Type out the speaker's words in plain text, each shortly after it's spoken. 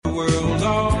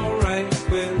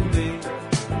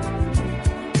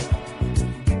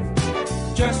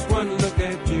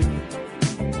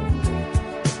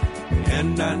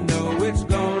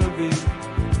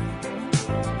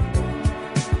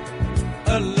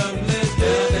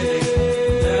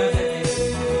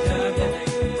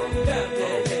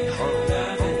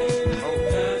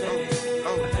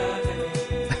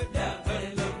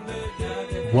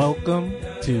Welcome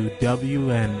to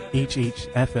WNHH-FM's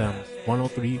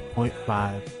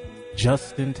 103.5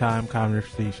 Just-in-Time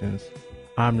Conversations.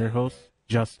 I'm your host,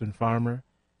 Justin Farmer,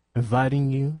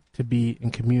 inviting you to be in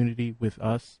community with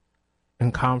us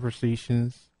in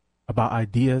conversations about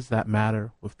ideas that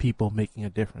matter with people making a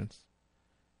difference.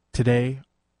 Today,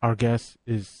 our guest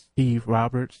is Steve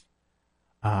Roberts.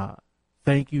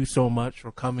 Thank you so much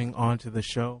for coming on to the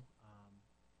show.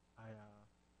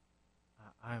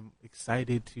 I'm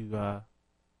excited to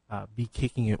be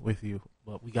kicking it with you,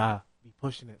 but we gotta be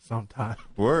pushing it sometime.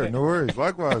 Word, no worries.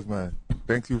 Likewise, man.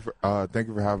 Thank you for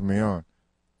having me on.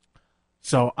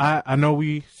 So I know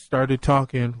we started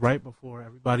talking right before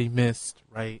everybody missed,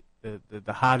 right?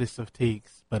 The hottest of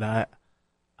takes, but I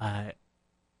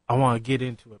want to get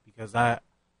into it because I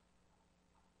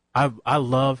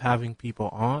love having people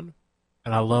on,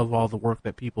 and I love all the work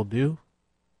that people do.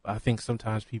 But I think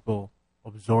sometimes people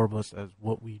absorb us as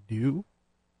what we do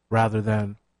rather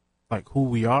than like who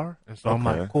we are. And so I'm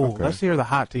like, cool, let's hear the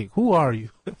hot take. Who are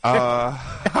you?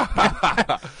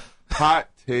 Hot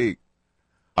take.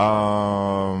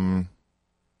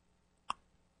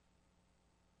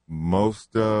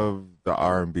 Most of the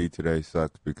R&B today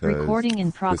sucks because recording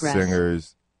in progress. The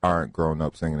singers aren't grown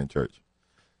up singing in church.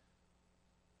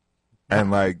 And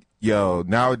like, yo,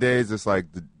 nowadays it's like,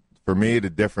 for me,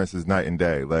 the difference is night and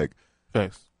day. Like,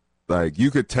 Thanks. Like, you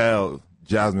could tell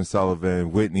Jasmine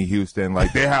Sullivan, Whitney Houston,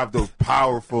 like, they have those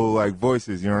powerful, like,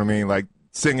 voices, you know what I mean? Like,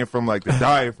 singing from, like, the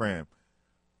diaphragm.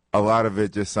 A lot of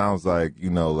it just sounds like, you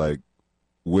know, like,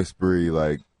 whispery,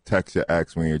 like, text your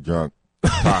ex when you're drunk,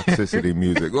 toxicity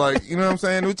music. Like, you know what I'm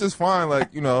saying? Which is fine.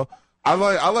 Like, you know, I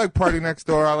like Party Next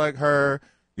Door. I like her.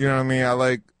 You know what I mean? I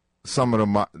like some of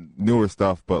the newer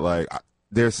stuff, but, like,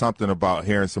 there's something about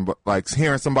hearing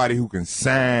somebody who can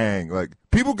sing. Like,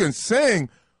 people can sing,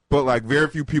 but, like, very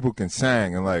few people can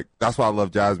sing. And, like, that's why I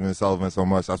love Jasmine Sullivan so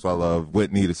much. That's why I love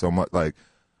Whitney so much. Like,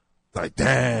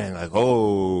 dang, like,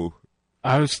 oh.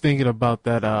 I was thinking about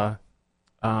that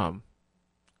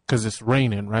because it's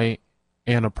raining, right?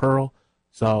 Anna Pearl.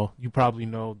 So you probably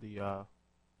know the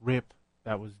rip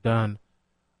that was done.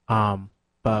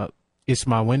 But It's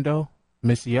My Window,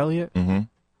 Missy Elliott. Mm-hmm.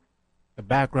 The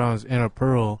background is Anna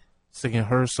Pearl singing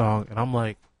her song. And I'm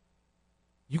like,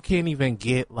 you can't even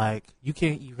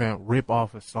rip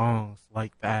off of songs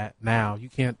like that now. You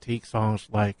can't take songs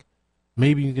like,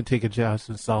 maybe you can take a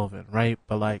Jasmine Sullivan, right?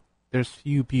 But like, there's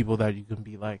few people that you can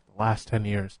be like, the last 10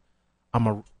 years, I'm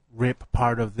a rip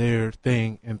part of their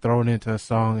thing and throw it into a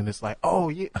song, and it's like, oh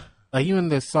yeah. Like, even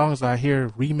the songs I hear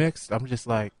remixed,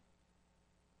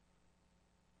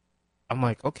 I'm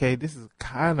like, okay, this is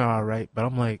kind of all right, but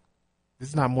I'm like, this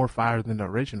is not more fire than the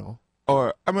original.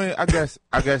 Or, I mean, I guess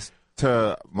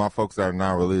to my folks that are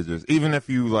non-religious, even if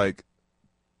you, like,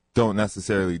 don't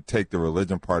necessarily take the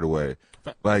religion part away,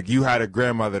 like, you had a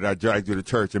grandmother that dragged you to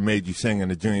church and made you sing in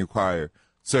the junior choir.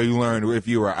 So you learned if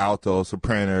you were alto,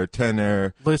 soprano,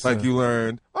 tenor. Listen, like, you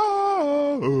learned,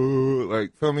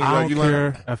 like, feel me? I like, don't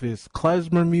care if it's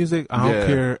klezmer music. I don't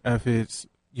care if it's,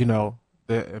 you know,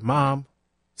 the imam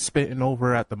spitting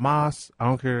over at the mosque. I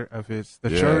don't care if it's the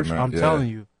church. Man, I'm telling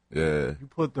you. Yeah. You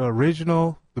put the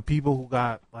original, the people who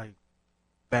got, like,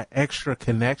 that extra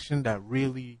connection, that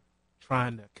really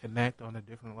trying to connect on a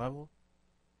different level,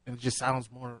 and it just sounds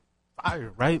more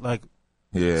fire, right? Like,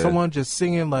 someone just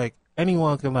singing, like,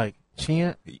 anyone can, like,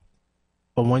 chant,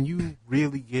 but when you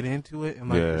really get into it and,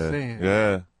 like you're saying,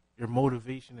 your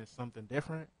motivation is something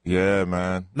different. Yeah,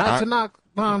 man. Not to knock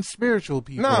non-spiritual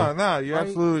people. No, you're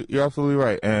right? You're absolutely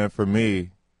right. And for me,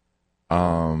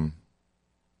 I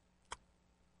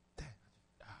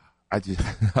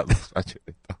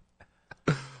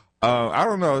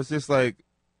don't know. It's just like,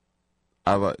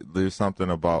 there's something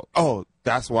about,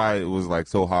 that's why it was like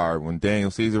so hard when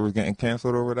Daniel Caesar was getting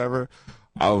canceled or whatever.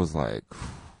 I was like,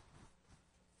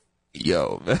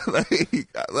 yo, man,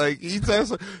 like he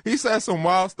said some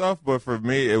wild stuff, but for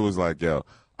me it was like, yo,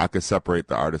 I could separate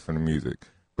the artist from the music,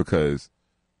 because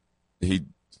he,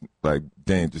 like,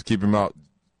 dang, just keep your mouth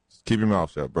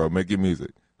shut, bro. Make your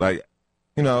music. Like,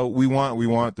 you know, we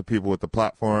want the people with the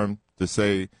platform to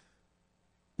say,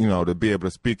 you know, to be able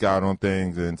to speak out on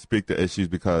things and speak to issues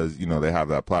because, you know, they have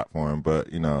that platform.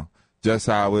 But, you know, just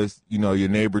how it's, you know, your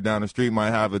neighbor down the street might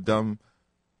have a dumb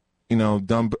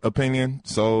opinion.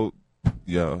 So,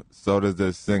 so does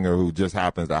this singer who just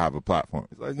happens to have a platform.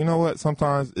 It's like, you know what?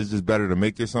 Sometimes it's just better to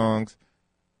make your songs,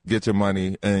 get your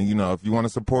money, and, you know, if you want to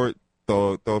support,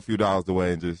 throw a few dollars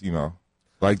away and just, you know,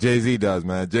 like Jay-Z does,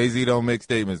 man. Jay-Z don't make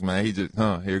statements, man. He just,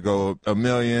 here go $1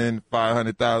 million,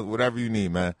 500,000, whatever you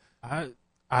need, man.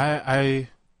 I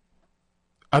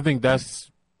think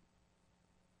that's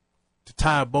to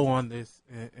tie a bow on this,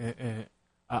 and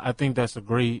I think that's a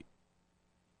great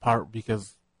part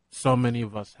because so many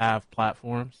of us have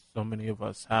platforms, so many of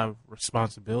us have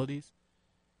responsibilities,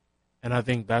 and I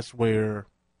think that's where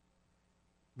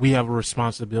we have a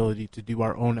responsibility to do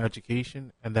our own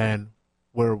education, and then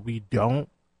where we don't,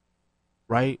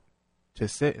 right, to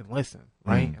sit and listen,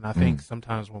 right? And I think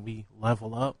sometimes when we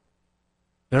level up,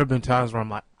 there have been times where I'm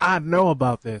like, I know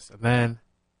about this, and then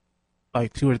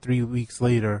like 2 or 3 weeks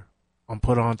later, I'm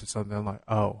put on to something like,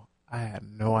 oh, I had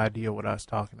no idea what I was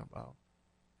talking about.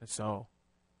 And so,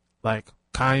 like,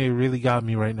 Kanye really got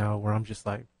me right now where I'm just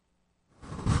like,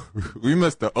 we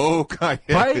missed the old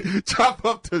Kanye. Right? Chop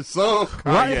up to soul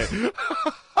Kanye.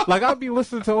 Right? Like, I'll be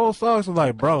listening to old songs. I'm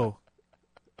like, bro,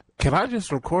 can I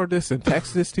just record this and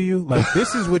text this to you? Like,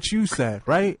 this is what you said,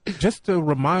 right? Just to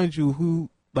remind you who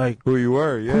you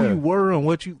were, and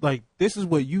what you, like, this is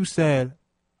what you said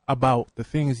about the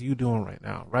things you doing right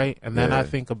now, right? And then I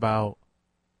think about,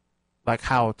 like,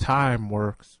 how time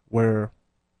works where,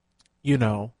 you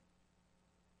know,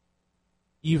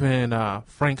 even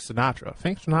Frank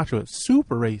Sinatra is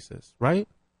super racist, right?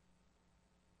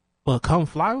 But Come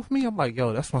Fly With Me, I'm like,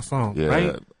 yo, that's my song,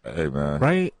 right? Hey, man.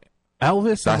 Right?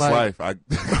 Elvis, that's like, life.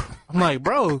 I'm like,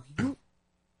 bro,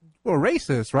 you're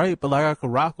racist, right? But, like, I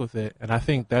could rock with it. And I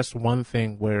think that's one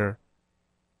thing where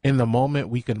in the moment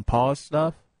we can pause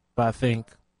stuff, but I think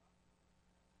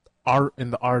art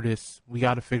and the artists, we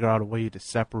got to figure out a way to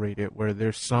separate it where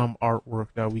there's some artwork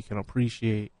that we can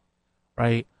appreciate,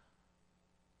 right?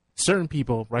 Certain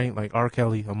people, right, like R.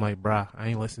 Kelly, I'm like, brah, I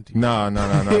ain't listen to you. No.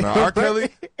 R. Kelly,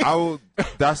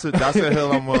 that's a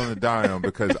hill I'm willing to die on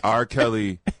because R.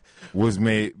 Kelly was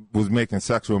making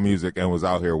sexual music and was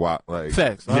out here like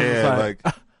sex. I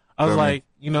was like,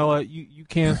 you know what, you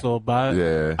canceled, but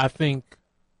I think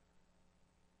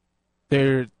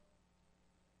there,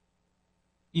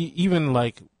 even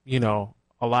like, you know,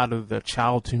 a lot of the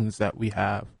child tunes that we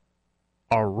have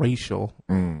are racial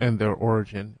in their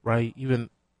origin, right? Even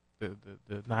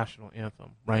the national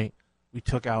anthem, right? We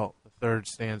took out the third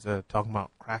stanza talking about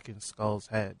cracking skulls'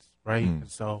 heads, right? And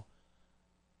so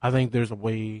I think there's a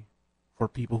way for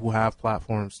people who have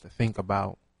platforms to think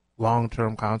about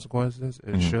long-term consequences,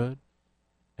 and should,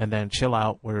 and then chill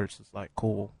out where it's just like,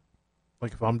 cool.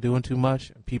 Like if I'm doing too much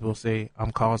and people say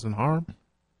I'm causing harm,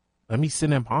 let me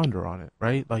sit and ponder on it,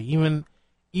 right? Like even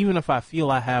if I feel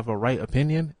I have a right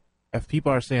opinion, if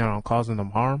people are saying I'm causing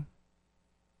them harm,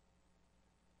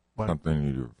 something you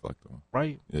need to reflect on.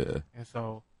 Right. Yeah. And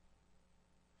so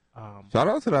shout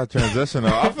out to that transition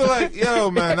though. I feel like, yo,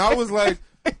 man, that was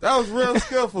real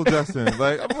skillful, Justin.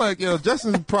 Like I'm like, yo,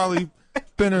 Justin's probably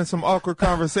been in some awkward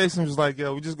conversations like,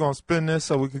 yo, we just gonna spin this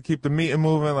so we can keep the meeting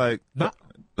moving. Like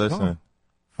listen. No.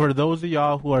 For those of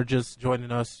y'all who are just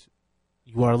joining us,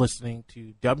 you are listening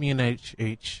to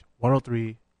WNHH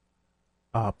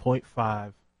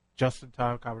 103.5 Just in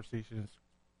Time Conversations.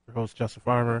 Your host Justin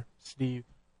Farmer, Steve.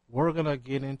 We're gonna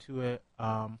get into it.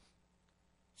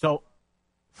 So,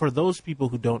 for those people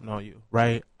who don't know you,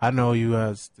 right? I know you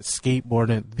as the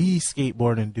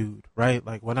skateboarding dude, right?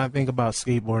 Like when I think about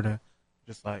skateboarding,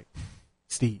 just like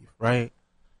Steve, right?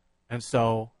 And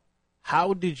so,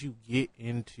 how did you get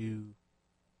into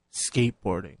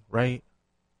skateboarding, right?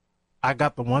 I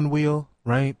got the one wheel,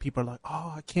 right? People are like,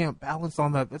 oh, I can't balance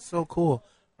on that. That's so cool,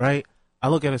 right? I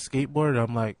look at a skateboard and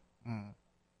I'm like,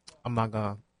 I'm not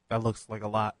gonna. That looks like a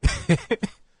lot.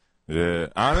 Yeah,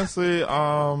 honestly,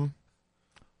 I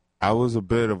was a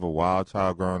bit of a wild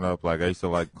child growing up. Like I used to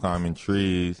like climbing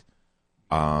trees,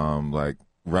 like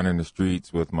running the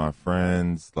streets with my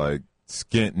friends, like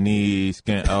skint knees,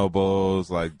 skint elbows.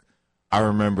 Like I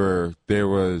remember there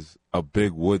was a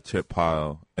big wood chip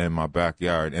pile in my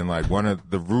backyard, and like one of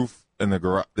the roof in the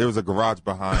garage. There was a garage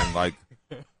behind, like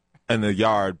in the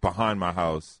yard behind my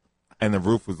house. And the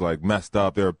roof was like messed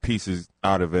up. There were pieces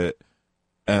out of it.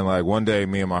 And like one day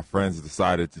me and my friends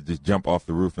decided to just jump off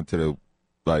the roof into the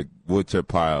like wood chip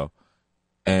pile.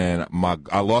 And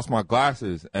I lost my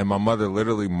glasses, and my mother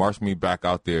literally marched me back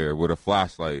out there with a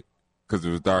flashlight because it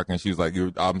was dark, and she was like,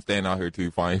 I'm staying out here till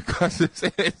you find your glasses.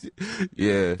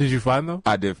 Yeah. Did you find them?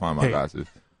 I did find my glasses.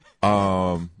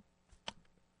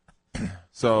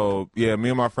 So yeah, me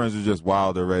and my friends were just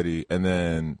wild already, and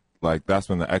then like that's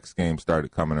when the X Games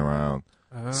started coming around.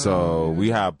 So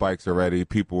we had bikes already.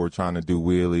 People were trying to do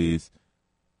wheelies.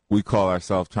 We call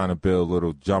ourselves trying to build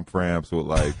little jump ramps with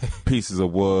like pieces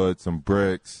of wood, some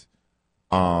bricks.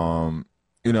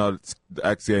 You know, the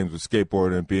X Games with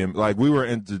skateboarding, being like we were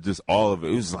into just all of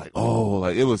it. It was like,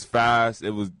 like it was fast.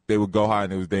 They would go high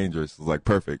and it was dangerous. It was like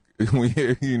perfect. We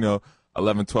hear,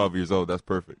 11, 12 years old. That's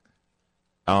perfect.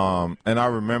 And I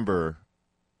remember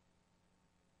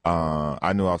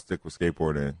I knew I'll stick with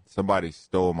skateboarding. Somebody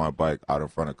stole my bike out in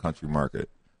front of Country Market.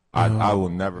 I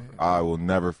will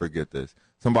never forget this.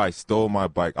 Somebody stole my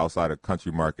bike outside of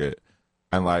Country Market,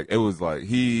 and like it was like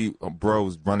bro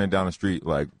was running down the street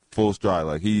like full stride,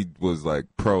 like he was like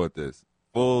pro at this,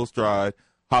 full stride,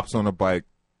 hops on the bike,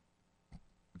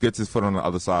 gets his foot on the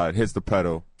other side, hits the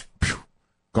pedal,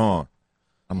 gone.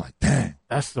 I'm like, dang,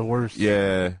 that's the worst.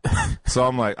 Yeah. So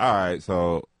I'm like, all right,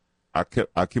 so I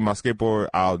keep my skateboard.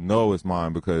 I'll know it's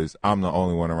mine because I'm the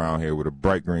only one around here with a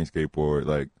bright green skateboard.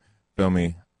 Like, feel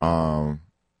me?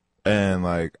 And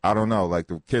like I don't know, like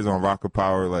the kids on Rocket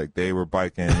Power, like they were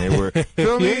biking, they were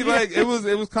feel me? Like it was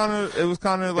kind of like it was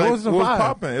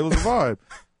popping. It was a vibe.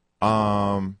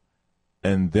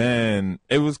 And then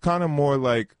it was kind of more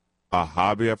like a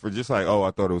hobby at first, just like I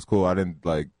thought it was cool. I didn't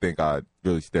like think I'd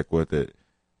really stick with it.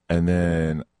 And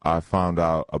then I found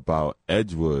out about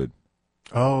Edgewood.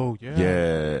 Oh yeah.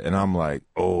 Yeah, and I'm like,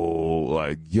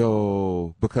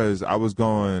 because I was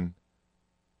going.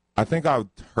 I think I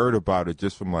heard about it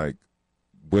just from like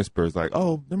whispers, like,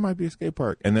 oh, there might be a skate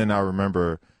park. And then I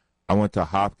remember I went to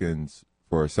Hopkins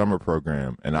for a summer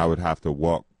program, and I would have to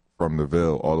walk from the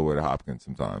Ville all the way to Hopkins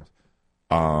sometimes.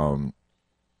 And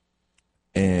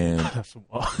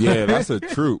yeah, that's a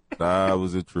troop. That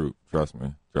was a troop. Trust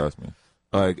me.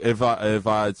 Like if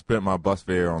I had spent my bus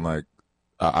fare on like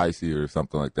Icy or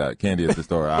something like that, candy at the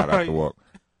store, I'd have to walk.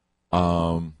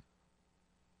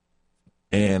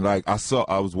 And like I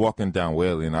was walking down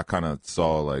Whaley, and I kind of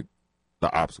saw like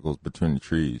the obstacles between the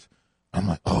trees. I'm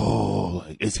like,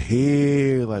 like it's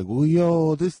here. Like,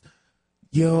 well, this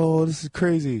is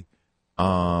crazy.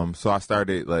 So I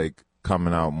started like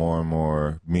coming out more and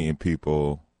more, meeting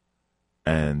people,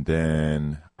 and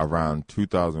then around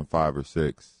 2005 or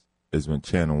 6 is when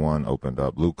Channel One opened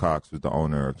up. Luke Cox was the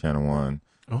owner of Channel One.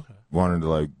 Okay. Wanted to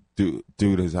like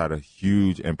dude has had a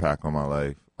huge impact on my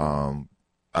life.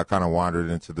 I kind of wandered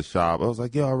into the shop. I was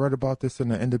like, I read about this in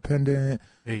the Independent.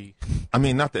 Hey. I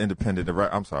mean, not the Independent.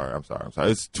 I'm sorry.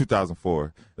 It's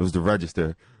 2004. It was the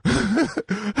Register.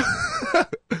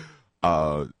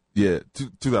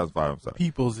 2005. I'm sorry.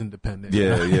 People's Independent.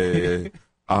 Yeah.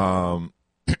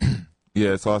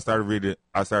 Yeah, so I started reading.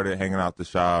 I started hanging out the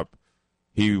shop.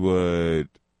 He would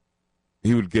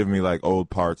give me like old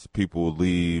parts. People would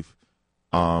leave.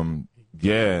 And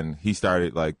he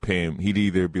started like paying. He'd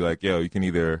either be like, you can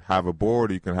either have a board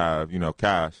or you can have,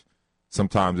 cash.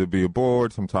 Sometimes it'd be a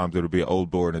board. Sometimes it'll be an old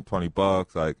board and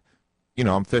 $20. Like,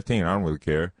 I'm 15. I don't really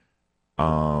care.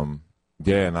 And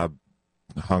I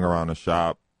hung around the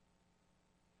shop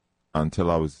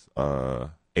until I was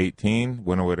 18.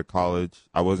 Went away to college.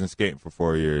 I wasn't skating for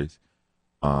 4 years.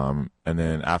 And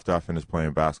then after I finished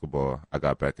playing basketball, I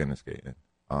got back into skating.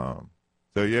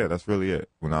 So yeah, that's really it.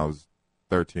 When I was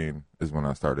 13 is when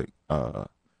I started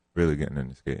really getting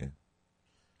into skating.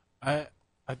 I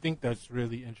think that's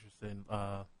really interesting.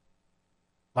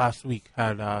 Last week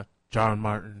had John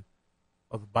Martin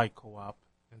of the Bike Co-op,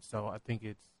 and so I think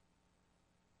it's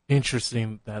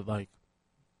interesting that like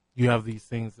you have these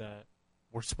things that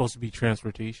were supposed to be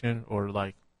transportation or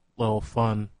like little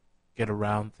fun get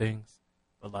around things,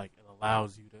 but like it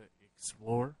allows you to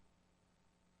explore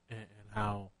and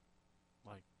how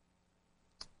like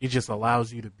it just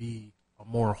allows you to be a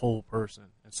more whole person.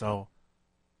 And so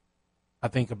I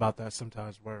think about that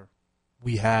sometimes where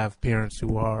we have parents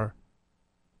who are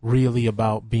really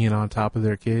about being on top of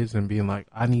their kids and being like,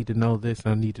 I need to know this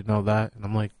and I need to know that. And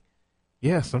I'm like,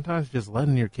 yeah, sometimes just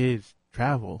letting your kids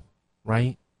travel,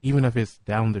 right? Even if it's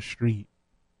down the street,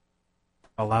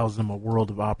 allows them a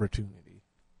world of opportunity.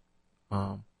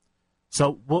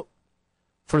 So what,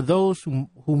 for those who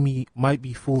might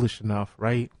be foolish enough,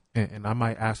 right? And I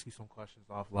might ask you some questions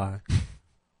offline,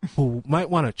 who might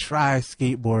want to try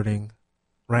skateboarding,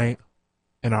 right?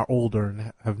 And are older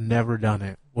and have never done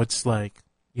it. What's like,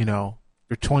 your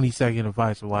 20-second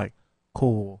advice of like,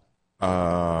 cool.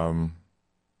 Or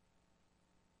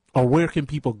where can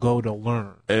people go to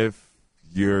learn? If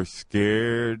you're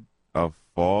scared of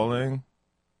falling,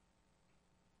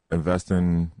 invest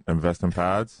in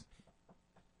pads.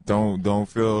 Don't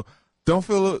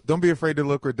be afraid to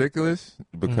look ridiculous,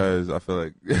 because I feel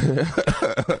like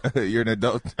you're an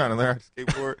adult trying to learn how to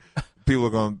skateboard. People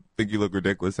are gonna think you look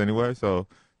ridiculous anyway, so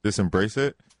just embrace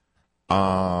it.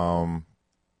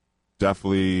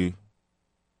 Definitely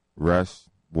rest,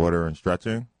 water, and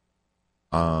stretching.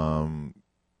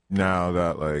 Now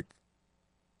that like,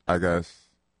 I guess,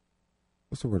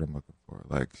 what's the word I'm looking for?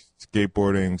 Like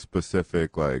skateboarding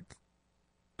specific, like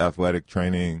athletic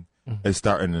training is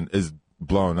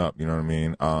blowing up. You know what I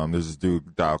mean? There's this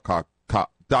dude, Dr.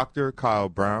 Kyle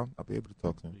Brown. I'll be able to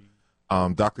talk to him.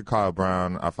 Dr. Kyle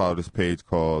Brown, I follow this page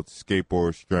called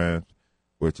Skateboard Strength,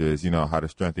 which is, how to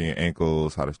strengthen your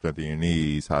ankles, how to strengthen your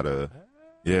knees, how to,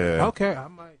 yeah. Okay, I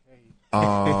might.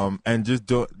 And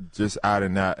just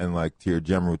adding that in like to your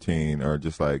gym routine, or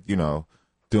just like,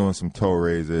 doing some toe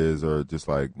raises or just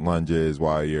like lunges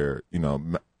while you're,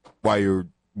 while you're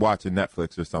watching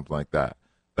Netflix or something like that.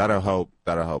 That'll help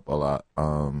a lot.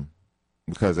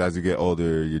 Because as you get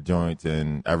older, your joints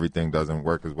and everything doesn't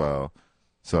work as well.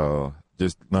 So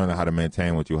just learning how to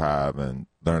maintain what you have and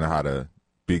learning how to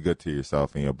be good to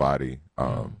yourself and your body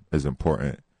is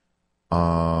important.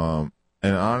 And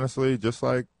honestly, just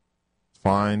like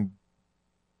find,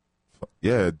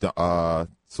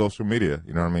 social media.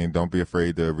 You know what I mean? Don't be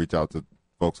afraid to reach out to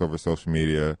folks over social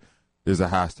media. There's a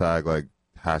hashtag like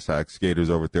hashtag skaters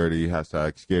over 30,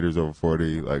 hashtag skaters over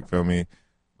 40. Like, feel me?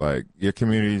 Like, your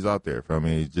community's out there. Feel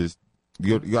me? Just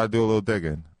you gotta do a little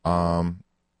digging. And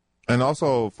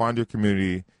also find your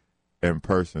community in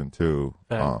person too.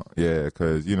 Yeah,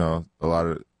 because a lot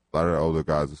of the older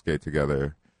guys will skate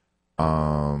together.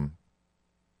 And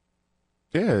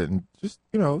just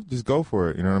go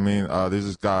for it. You know what I mean? There's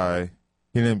this guy.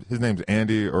 His name's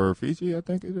Andy Orfici, I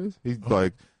think it is.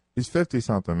 He's 50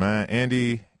 something, man.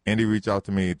 Andy reached out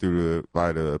to me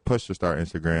by the Push to Start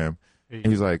Instagram. And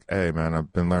he's like, "Hey man,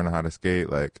 I've been learning how to skate."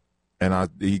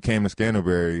 He came to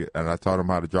Scantlebury and I taught him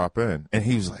how to drop in. And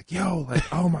he was like, "Yo,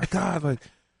 oh my God,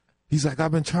 he's like,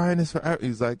 I've been trying this forever."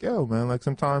 He's like, "Yo, man,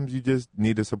 sometimes you just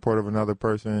need the support of another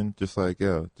person, just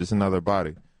just another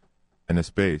body in a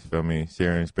space." Feel me?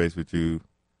 Sharing space with you.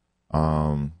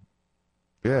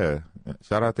 Yeah.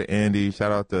 Shout out to Andy.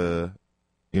 Shout out to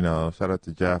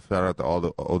Jeff. Shout out to all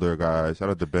the older guys. Shout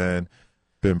out to Ben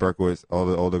Berkowitz, all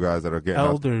the older guys that are getting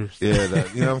elders. Yeah,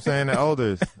 you know what I'm saying? The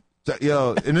elders.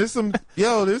 And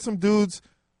there's some dudes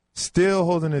still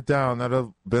holding it down that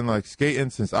have been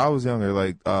skating since I was younger.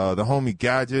 The homie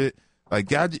Gadget.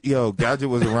 Gadget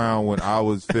was around when I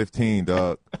was 15,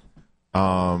 dog.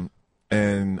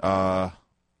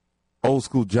 Old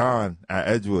school John at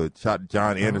Edgewood.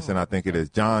 John Anderson, I think it is.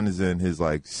 John is in his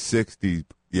 60s,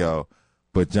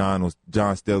 but John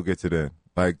still gets it in.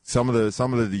 Some of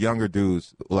the younger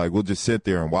dudes, we'll just sit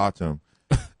there and watch him.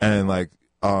 And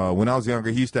when I was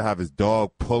younger, he used to have his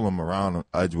dog pull him around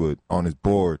Edgewood on his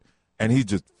board, and he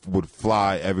just would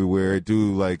fly everywhere,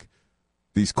 do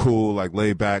these cool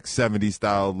laid back 70s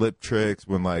style lip tricks.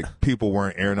 When people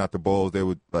weren't airing out the bowls, they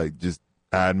would just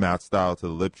add Matt style to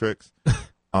the lip tricks.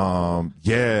 John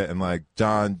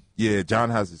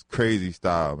has this crazy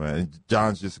style, man. And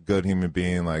John's just a good human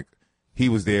being. He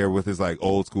was there with his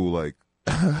old school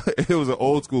it was an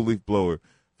old school leaf blower,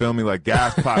 feel me,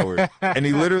 gas powered. And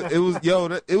he literally,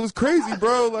 it was crazy,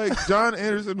 bro. John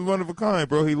Anderson was one of a kind,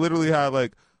 bro. He literally had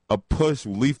a push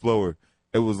leaf blower.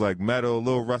 It was metal, a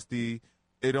little rusty.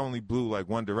 It only blew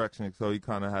one direction, so he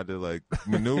kind of had to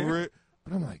maneuver it.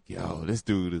 But I'm yo, this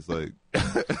dude is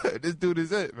this dude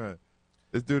is it, man.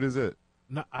 This dude is it.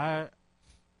 No,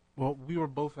 we were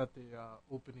both at the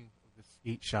opening of the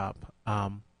skate shop,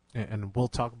 and we'll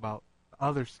talk about the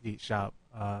other skate shop.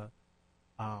 But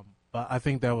I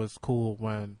think that was cool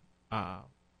when Ben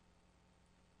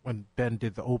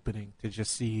did the opening, to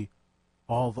just see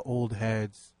all the old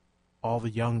heads, all the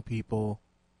young people,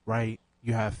 right?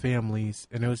 You have families,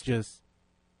 and it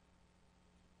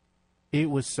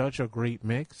was such a great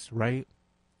mix, right?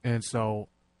 And so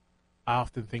I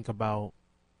often think about,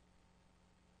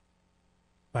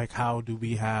 how do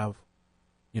we have,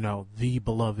 the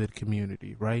beloved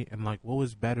community, right? And what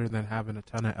was better than having a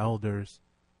ton of elders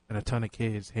and a ton of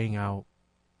kids hang out,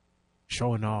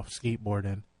 showing off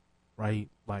skateboarding, right?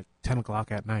 10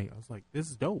 o'clock at night. I was like, this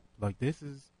is dope. This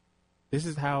is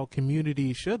how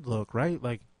community should look, right?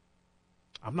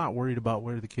 I'm not worried about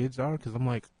where the kids are, because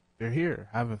I'm they're here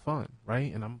having fun,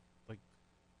 right? And I'm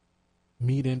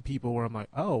meeting people where I'm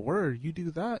oh, word, you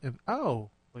do that? And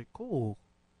cool.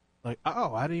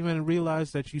 Oh, I didn't even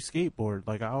realize that you skateboard.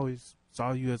 I always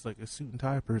saw you as a suit and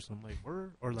tie person. I'm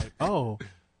word? Or oh,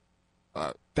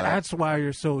 that's why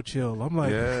you're so chill. I'm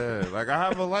yeah, I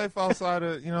have a life outside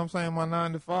of, my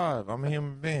 9 to 5. I'm a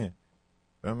human being.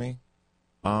 Feel me?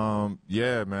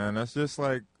 Yeah, man, that's just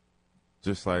how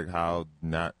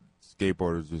not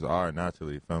skateboarders just are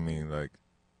naturally. Feel me?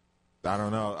 I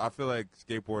don't know. I feel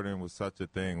skateboarding was such a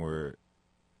thing where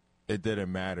it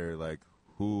didn't matter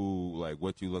who,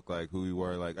 what you look like, who you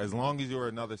were, as long as you were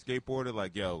another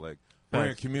skateboarder, we're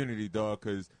in community, dog,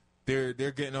 because they're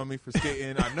getting on me for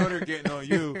skating. I know they're getting on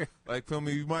you. Feel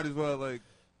me? You might as well,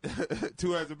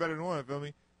 two heads are better than one. Feel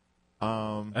me?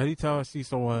 Anytime I see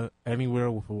someone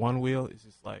anywhere with one wheel, it's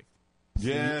just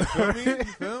yeah, feel me? You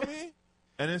feel me?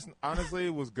 And it's honestly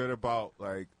what's good about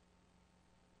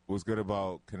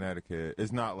Connecticut.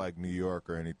 It's not like New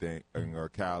York or anything or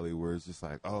Cali where it's just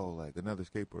like, oh, like another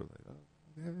skateboard, like, oh,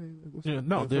 hey, like, what's up?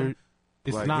 No, there.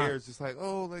 It's like not. here it's just like,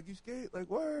 oh, like you skate,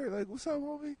 like word, like what's up,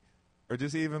 homie? Or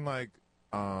just even like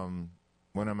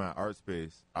when I'm at Art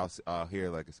Space, I'll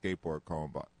hear like a skateboard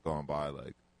going by,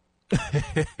 like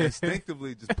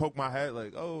instinctively just poke my head,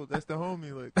 like, oh, that's the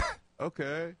homie, like,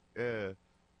 okay, yeah.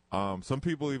 Some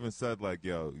people even said like,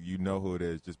 yo, you know who it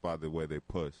is just by the way they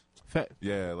push.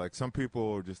 Yeah, like some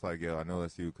people are just like, yo, I know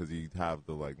that's you because you have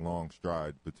the like long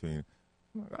stride between.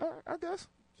 I'm like, I guess,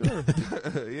 sure,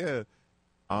 yeah.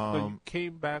 So you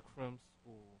came back from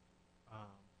school,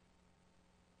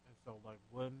 and so like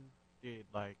when did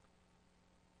like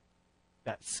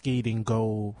that skating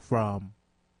go from,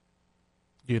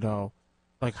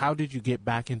 like how did you get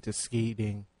back into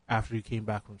skating after you came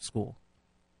back from school?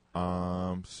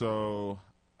 So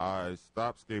I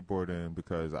stopped skateboarding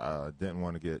because I didn't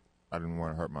want to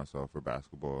hurt myself for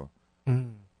basketball.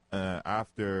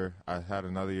 After I had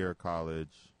another year of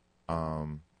college,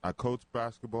 I coached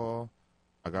basketball.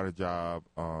 I got a job,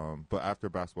 but after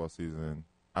basketball season,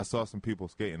 I saw some people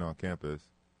skating on campus.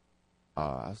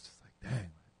 I was just like,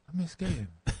 dang, I miss skating.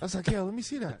 I was like, yo, let me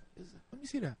see that. Let me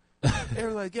see that. They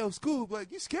were like, yo, Scoob, like,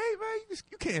 you skate, man?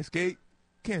 You can't skate.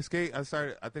 Can't skate. I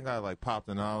think I like popped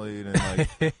an ollie and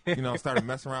like, started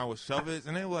messing around with shove-its.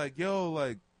 And they were like, yo,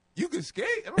 like, you can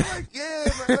skate? And I'm like, yeah,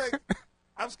 man, like,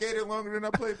 I've skated longer than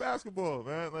I played basketball,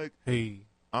 man. Like, hey,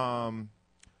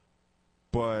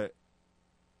 but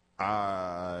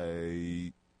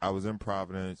I was in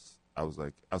Providence. I was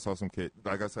like, I saw some kid.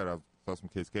 Like I said, I saw some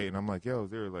kids skating. I'm like, yo,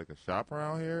 is there like a shop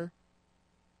around here?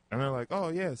 And they're like, oh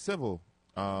yeah, Civil.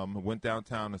 Went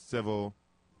downtown to Civil.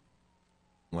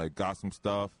 Like got some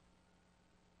stuff,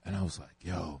 and I was like,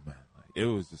 yo, man. Like it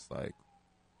was just like,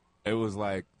 it was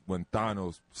like when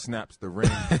Thanos snaps the ring,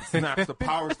 snaps the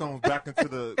Power Stones back into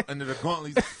the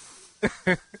gauntlets.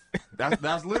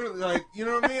 That's literally like, you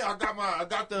know what I mean? I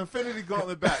got the Infinity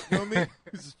Gauntlet back. You know what I mean?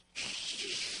 It's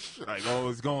just, like, oh,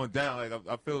 it's going down. Like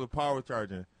I feel the power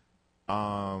charging.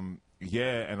 Yeah,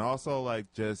 and also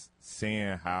like just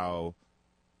seeing how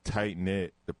tight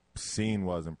knit the scene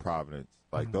was in Providence.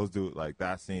 Like those dudes, like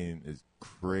that scene is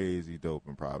crazy dope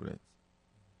in Providence.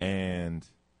 And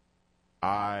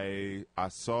I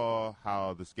saw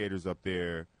how the skaters up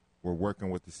there were working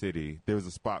with the city. There was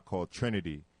a spot called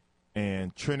Trinity.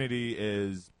 And Trinity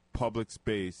is public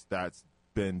space that's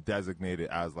been designated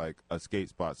as like a skate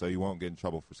spot, so you won't get in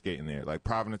trouble for skating there. Like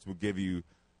Providence will give you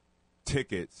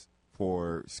tickets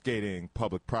for skating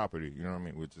public property, you know what I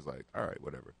mean? Which is like, all right,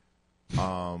 whatever.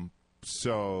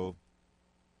 So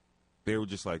they were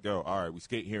just like, yo, all right, we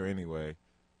skate here anyway.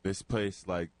 This place,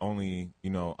 like, only,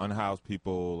 unhoused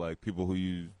people, like, people who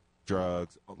use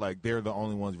drugs, like, they're the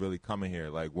only ones really coming here.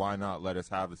 Like, why not let us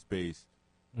have a space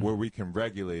where we can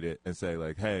regulate it and say,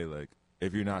 like, hey, like,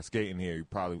 if you're not skating here, you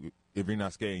probably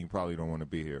don't want to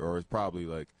be here. Or it's probably,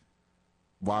 like,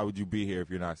 why would you be here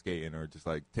if you're not skating or just,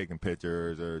 like, taking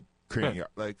pictures or creating your,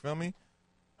 like, feel me?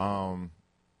 And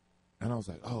I was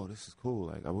like, oh, this is cool.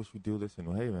 Like, I wish we do this in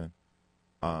New Haven.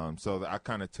 So I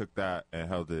kind of took that and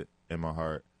held it in my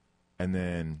heart. And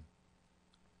then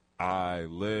I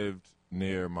lived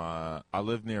near a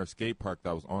skate park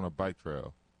that was on a bike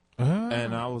trail.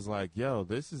 And I was like, yo,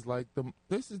 this is like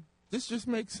this just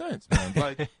makes sense, man.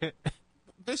 Like,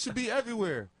 this should be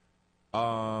everywhere.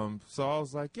 So I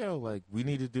was like, yo, like, we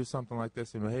need to do something like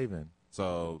this in New Haven.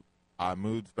 So I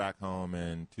moved back home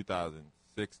in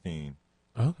 2016.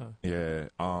 Okay. Yeah.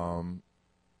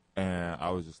 And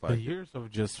I was just like, the years have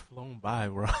just flown by,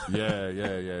 bro.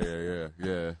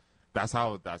 Yeah. That's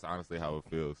honestly how it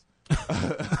feels.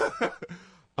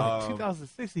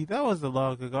 2016, that was a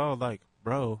long ago. Like,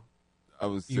 bro,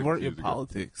 you weren't in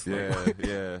politics.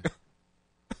 Yeah.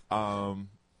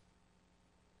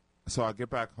 So I get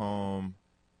back home,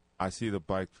 I see the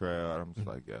bike trail, and I'm just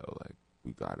like, yo, like,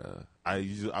 we gotta. I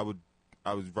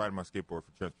was riding my skateboard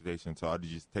for transportation, so I'd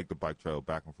just take the bike trail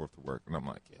back and forth to work, and I'm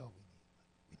like, yo, we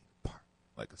need a park,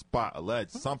 like a spot, a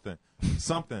ledge, something. And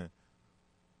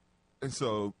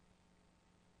so,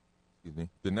 excuse me,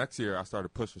 the next year I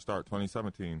started Push to Start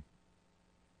 2017.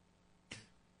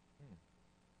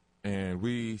 And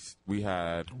we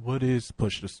had... What is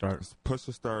Push to Start? Push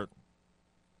to Start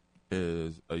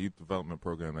is a youth development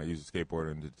program that uses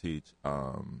skateboarding to teach,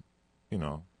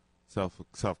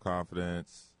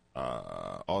 self-confidence,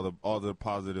 all the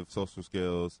positive social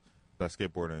skills that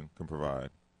skateboarding can provide.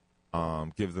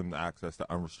 Gives them access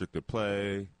to unrestricted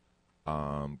play,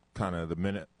 kind of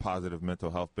the positive mental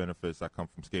health benefits that come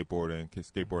from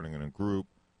skateboarding in a group,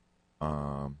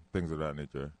 things of that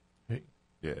nature. Hey.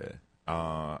 Yeah.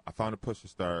 I found a Push to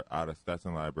Start out of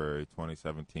Stetson Library,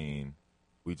 2017.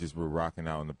 We just were rocking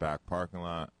out in the back parking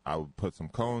lot. I would put some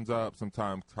cones up.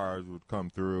 Sometimes cars would come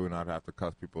through, and I'd have to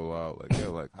cuss people out. Like, yeah,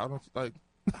 like how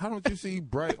don't you see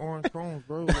bright orange cones,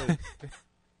 bro? Like,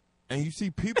 and you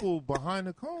see people behind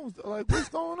the cones. Like, what's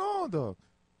going on, dog?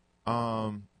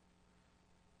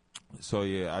 So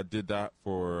yeah, I did that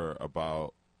for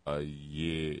about a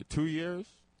year, 2 years,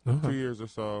 2 years or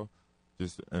so,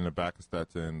 just in the back of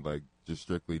Stetson, like just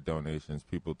strictly donations.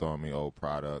 People throwing me old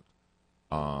product.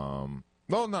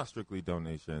 No, not strictly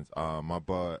donations. My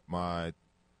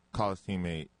college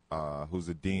teammate, who's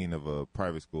a dean of a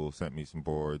private school, sent me some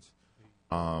boards.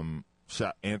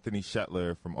 Anthony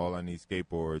Shetler from All I Need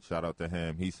Skateboards, shout out to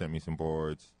him. He sent me some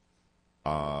boards.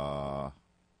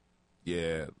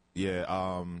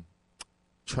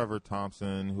 Trevor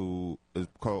Thompson, who is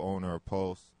co-owner of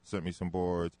Pulse, sent me some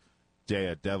boards. Jay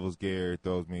at Devil's Gear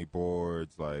throws me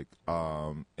boards, like,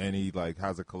 and he like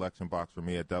has a collection box for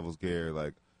me at Devil's Gear.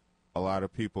 Like, a lot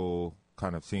of people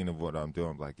kind of seen of what I'm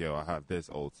doing. Like, yo, I have this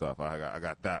old stuff. I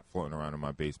got that floating around in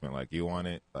my basement. Like, you want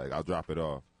it? Like, I'll drop it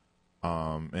off.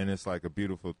 And it's like a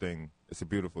beautiful thing. It's a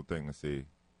beautiful thing to see.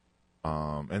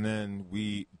 And then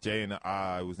Jay and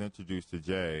I was introduced to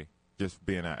Jay just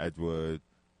being at Edgewood.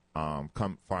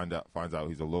 Finds out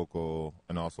he's a local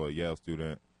and also a Yale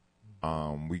student.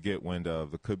 We get wind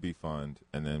of the Could Be Fund,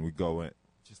 and then we go in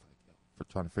just like, yo, for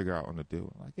trying to figure out on the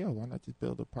deal. Like, yo, why not just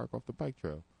build a park off the bike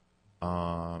trail?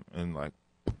 And like,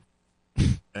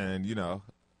 and you know,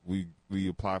 we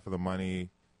apply for the money.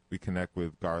 We connect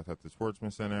with Garth at the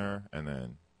Sportsman Center, and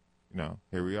then, you know,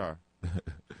 here we are.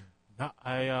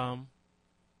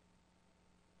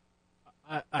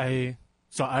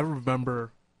 So I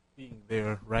remember being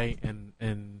there, right?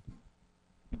 And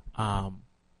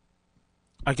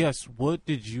I guess, what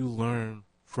did you learn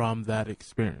from that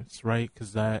experience, right?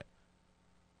 Because I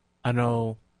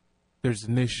know there's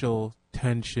initial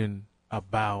tension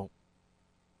about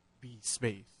the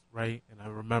space, right? And I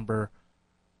remember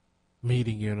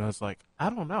meeting you, and I was like, I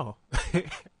don't know.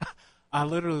 I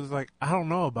literally was like, I don't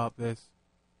know about this,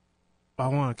 but I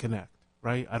want to connect,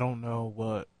 right? I don't know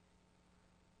what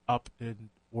up and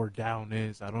or down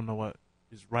is. I don't know what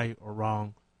is right or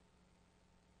wrong,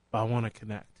 but I want to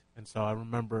connect. And so I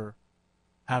remember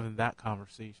having that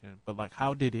conversation. But like,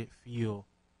 how did it feel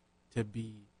to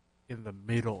be in the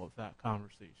middle of that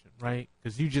conversation, right?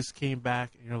 Because you just came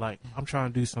back and you're like, I'm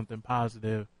trying to do something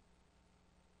positive.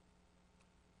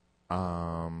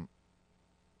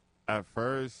 At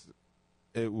first,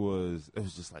 it was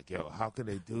just like, yo, how could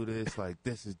they do this? Like,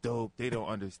 this is dope. They don't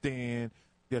understand.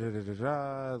 Da da da da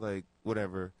da. Like,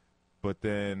 whatever. But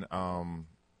then,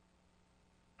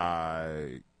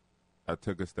 I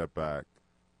took a step back,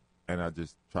 and I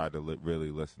just tried to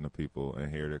really listen to people and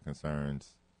hear their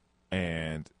concerns.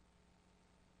 And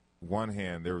one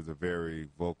hand, there was a very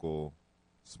vocal,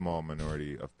 small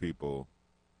minority of people,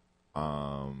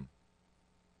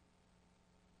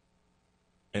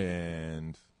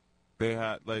 and they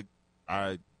had like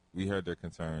we heard their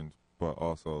concerns, but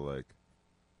also like,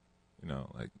 you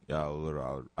know, like y'all a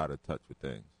little out of touch with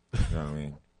things. You know what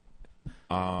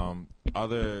I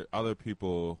mean? Other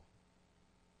people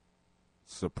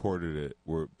supported it,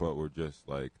 but were just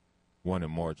like wanted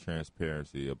more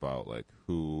transparency about like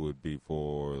who would be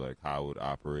for, like how it would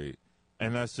operate.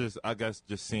 And that's just, I guess,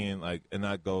 just seeing like, and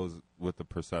that goes with the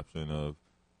perception of,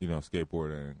 you know,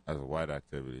 skateboarding as a white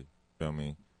activity. Feel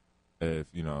me? If,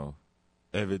 you know,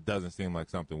 if it doesn't seem like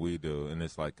something we do and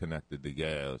it's like connected to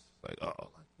Yale, it's like, oh.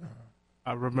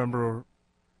 I remember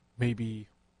maybe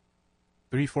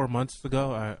 3-4 months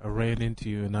ago, I ran into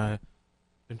you, and I've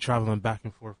been traveling back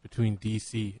and forth between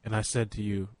DC, and I said to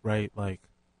you, right, like,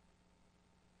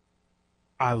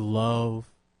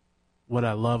 what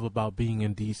I love about being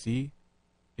in DC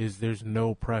is there's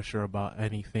no pressure about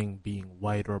anything being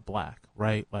white or black,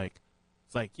 right? Like,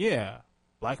 it's like, yeah,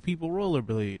 black people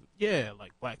rollerblade, yeah,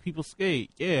 like black people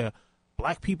skate, yeah,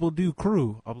 black people do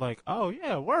crew. I'm like, oh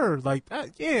yeah, word, like that,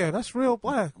 yeah, that's real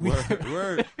black.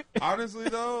 Word. Honestly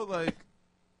though, like,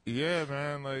 yeah,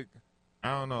 man, like,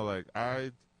 I don't know, like,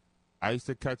 I used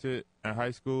to catch it in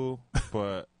high school,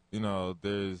 but, you know,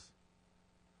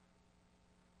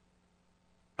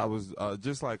 I was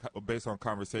just like, based on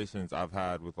conversations I've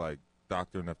had with like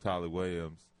Dr. Naftali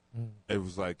Williams, it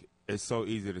was like, it's so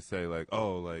easy to say like,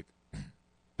 oh, like,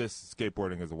 this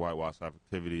skateboarding is a whitewash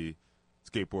activity,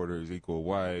 skateboarders equal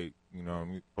white, you know,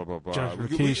 blah blah blah.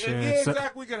 Gentrification. Yeah,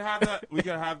 exactly. We could have that. We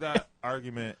could have that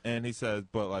argument. And he says,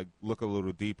 but like, look a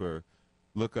little deeper.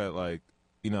 Look at like,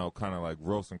 you know, kind of like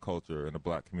roasting culture in the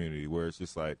black community, where it's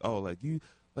just like, oh, like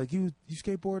like you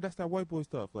skateboard, that's that white boy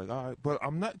stuff. Like, all right, but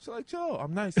I'm not. She's like, chill,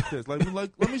 I'm nice at this. Like,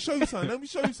 let me show you something. Let me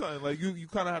show you something. Like, you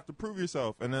kind of have to prove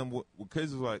yourself. And then what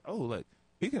kids was like, oh, like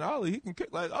he can ollie, he can kick.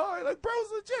 Like, all right, like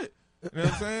bro's legit. You know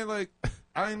what I'm saying? Like,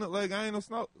 I ain't no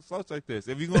slouch like this.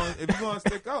 If you gonna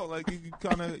stick out, like you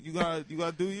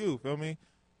gotta do you. Feel me?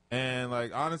 And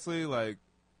like honestly, like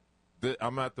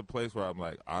I'm at the place where I'm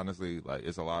like honestly, like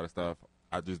it's a lot of stuff.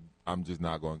 I'm just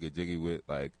not gonna get jiggy with,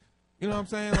 like, you know what I'm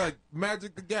saying? Like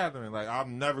Magic the Gathering. Like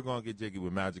I'm never gonna get jiggy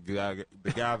with Magic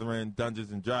the Gathering,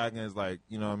 Dungeons and Dragons. Like,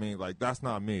 you know what I mean? Like that's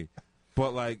not me.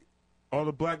 But like all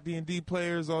the black D&D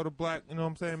players, all the black, you know what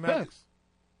I'm saying? Magic. Facts.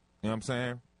 You know what I'm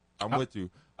saying? I'm with you.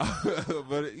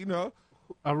 But you know,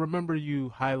 I remember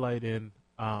you highlighting,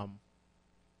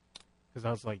 because I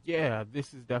was like, yeah,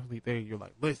 this is definitely a thing. You're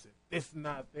like, listen, this is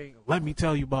not a thing. Let me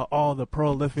tell you about all the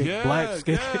prolific black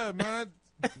skaters. Yeah, man.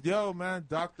 Yo, man,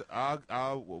 Doctor,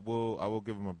 I will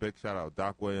give him a big shout out.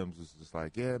 Doc Williams is just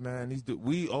like, yeah, man.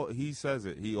 He says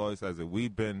it. He always says it.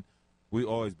 We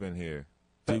always been here.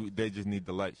 They just need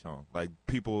the light shown. Like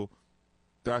people,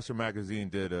 Thrasher Magazine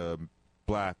did a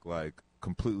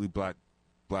completely black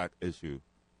issue,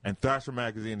 and Thrasher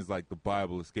Magazine is like the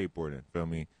Bible of skateboarding. Feel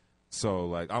me? So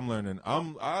like I'm learning.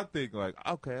 I think like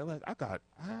okay, like I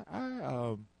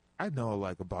know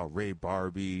like about Ray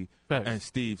Barbie and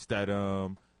Steve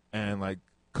Stedham and like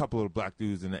a couple of black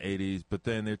dudes in the '80s, but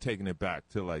then they're taking it back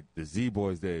to like the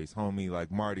Z-Boys days, homie, like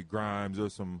Marty Grimes.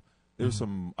 There's some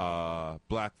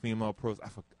black female pros.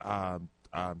 I'm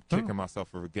kicking myself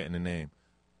for forgetting the name.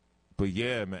 But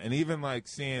yeah, man, and even like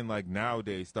seeing like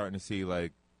nowadays starting to see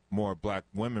like more black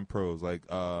women pros, like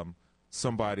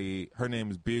somebody, her name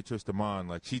is Beatrice Damon,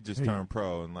 like she just turned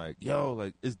pro, and like yo,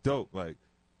 like it's dope, like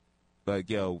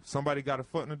yo, somebody got a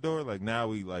foot in the door, like now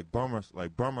we like bum rush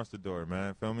the door,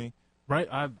 man, feel me? Right,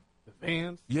 the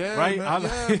fans, yeah, right,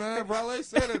 man, man. Raleigh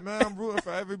said it, man. I'm rooting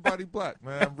for everybody black,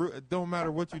 man. It don't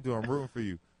matter what you do, I'm rooting for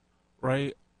you.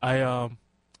 Right, I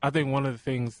think one of the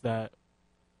things that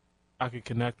I could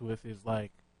connect with is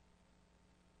like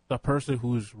the person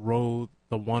who's rode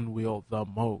the one wheel the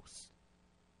most,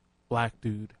 black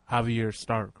dude, Javier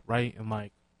Stark, right? And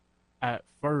like at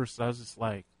first I was just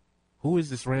like, who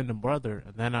is this random brother?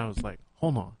 And then I was like,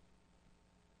 hold on,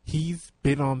 he's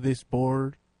been on this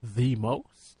board the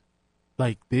most,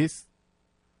 like this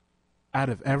out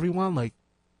of everyone, like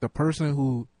the person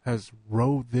who has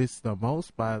rode this the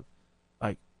most by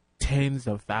like tens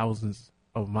of thousands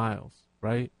of miles,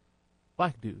 right?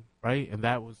 Black dude, right? And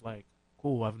that was like,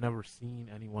 cool, I've never seen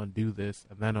anyone do this.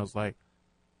 And then I was like,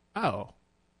 oh,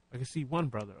 I can see one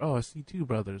brother. Oh, I see two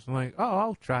brothers. I'm like, oh,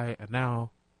 I'll try it. And now,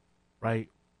 right,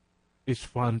 it's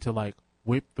fun to like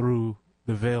whip through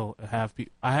the veil and have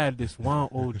people. I had this one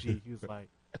OG, he was like,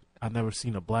 I've never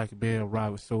seen a black man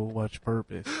ride with so much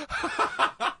purpose.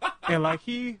 And like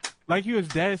he was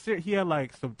dead serious. He had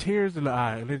like some tears in the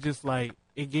eye, and it just like,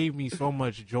 it gave me so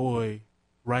much joy,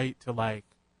 right, to like,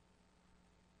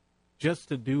 just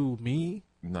to do me.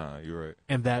 Nah, you're right.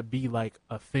 And that be like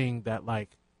a thing that like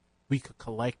we could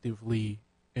collectively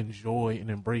enjoy and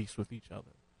embrace with each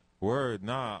other. Word,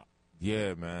 nah.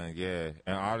 Yeah, man, yeah.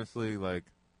 And honestly, like,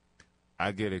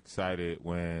 I get excited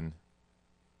when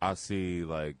I see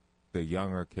like the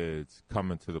younger kids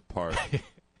coming to the park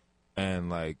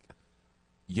and like,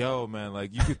 yo, man,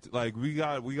 like you could like we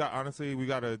got honestly, we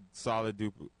got a solid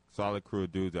crew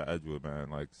of dudes at Edgewood, man.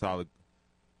 Like solid.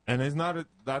 And it's not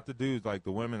the dudes, like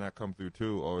the women that come through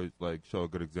too always like show a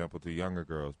good example to younger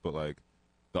girls, but like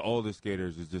the older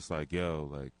skaters is just like, yo,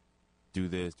 like do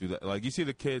this, do that. Like you see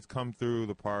the kids come through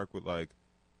the park with like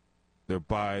their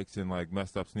bikes and like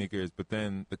messed up sneakers, but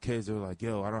then the kids are like,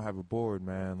 yo, I don't have a board,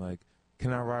 man. Like,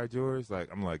 can I ride yours? Like,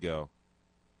 I'm like, yo,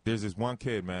 there's this one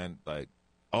kid, man, like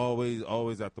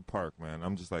always at the park, man.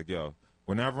 I'm just like, yo,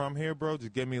 whenever I'm here, bro,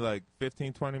 just give me like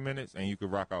 15, 20 minutes and you can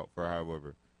rock out for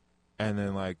however. And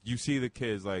then, like, you see the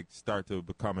kids, like, start to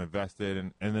become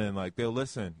invested, and then, like, they'll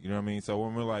listen, you know what I mean? So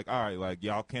when we're like, all right, like,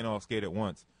 y'all can't all skate at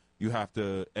once,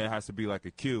 it has to be like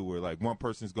a queue where, like, one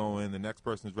person's going, the next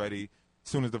person's ready.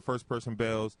 As soon as the first person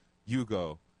bails, you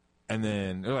go. And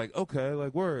then they're like, okay,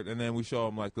 like, word. And then we show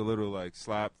them, like, the little, like,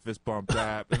 slap, fist bump,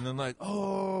 tap, and then, like,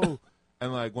 oh.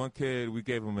 And, like, one kid, we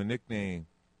gave him a nickname.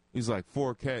 He's like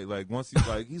 4K. Like, once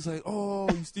he's like, oh,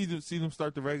 you see them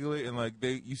start to regulate, and, like,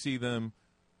 you see them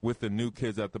with the new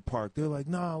kids at the park. They're like,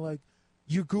 nah, like,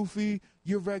 you're goofy,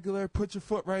 you're regular, put your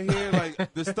foot right here.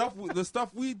 Like, the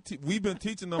stuff we've been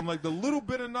teaching them, like, the little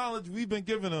bit of knowledge we've been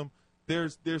giving them, they're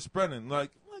spreading. Like,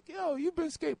 yo, you've been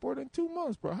skateboarding 2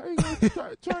 months, bro. How you going to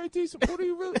try to teach them?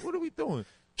 What are we doing?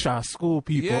 Try to school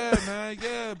people. Yeah, man,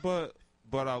 yeah, but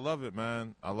I love it,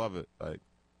 man. I love it. Like,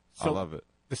 I love it.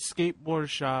 the skateboard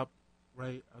shop,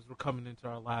 right, as we're coming into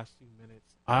our last few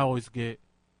minutes, I always get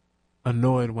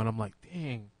annoyed when I'm like,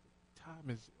 dang, time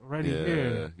is already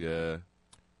here. Yeah.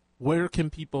 Where can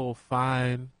people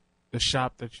find the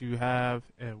shop that you have,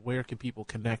 and where can people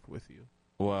connect with you?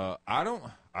 Well, I don't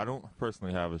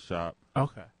personally have a shop.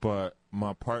 Okay. But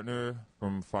my partner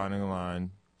from Finding a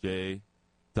Line, Jay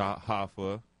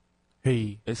Hoffa,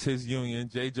 Hey. it's his union,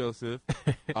 Jay Joseph.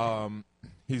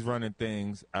 He's running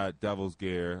things at Devil's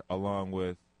Gear along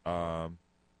with I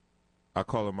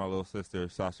call her my little sister,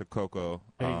 Sasha Coco,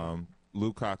 Hey.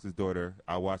 Lou Cox's daughter.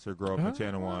 I watched her grow up in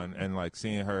Channel One, and like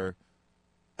seeing her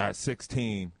at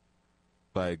 16,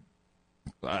 like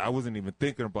I wasn't even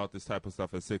thinking about this type of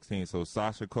stuff at 16. So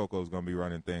Sasha Coco is gonna be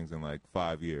running things in like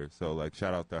 5 years. So like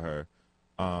shout out to her.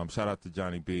 Shout out to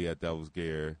Johnny B at Devil's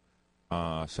Gear.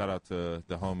 Shout out to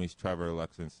the homies Trevor,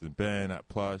 Alexis, and Ben at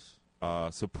Plush.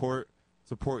 Support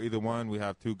either one. We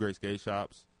have 2 great skate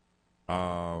shops.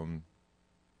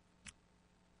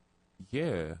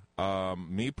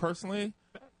 Me personally,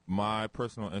 my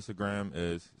personal Instagram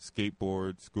is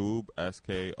skateboard Scoob,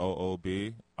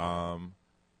 SKOOB.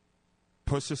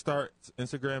 Push to Start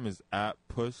Instagram is at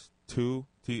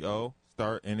push2to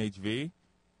start NHV,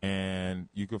 and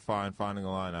you can find Finding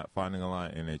a Line at Finding a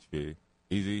Line NHV.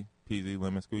 Easy peasy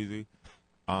lemon squeezy.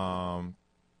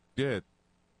 Yeah.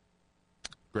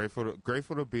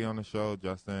 Grateful to be on the show,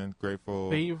 Justin.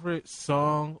 Grateful. Favorite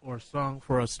song or song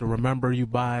for us to remember you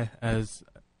by? As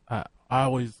I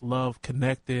always love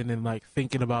connecting and like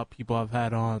thinking about people I've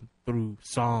had on through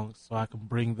songs, so I can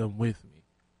bring them with me.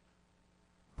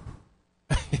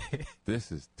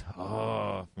 This is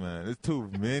tough, man. It's too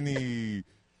many.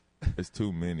 It's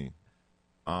too many.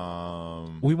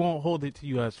 We won't hold it to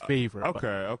you as favorite.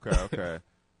 Okay.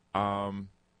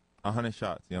 100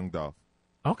 Shots, Young Dolph.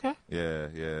 Okay.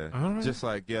 Yeah. All right. Just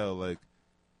like, yo, like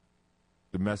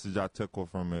the message I took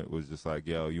from it was just like,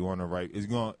 yo, you want to write? If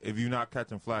you're not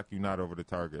catching flack, you're not over the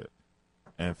target.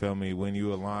 And feel me, when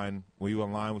you align with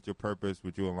your purpose,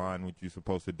 when you align with what you're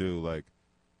supposed to do, like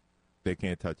they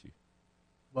can't touch you.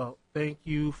 Well, thank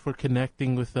you for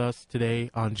connecting with us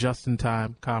today on Just in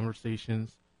Time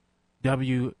Conversations,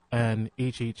 WNHHFM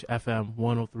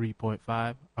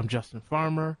 103.5. I'm Justin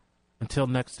Farmer. Until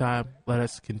next time, let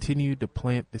us continue to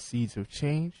plant the seeds of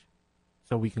change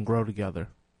so we can grow together.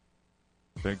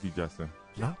 Thank you, Justin.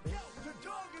 No? The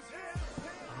dog is here.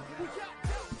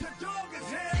 The dog is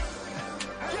here.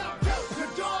 The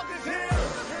dog is here.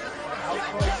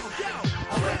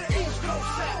 Where the East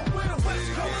Coast at?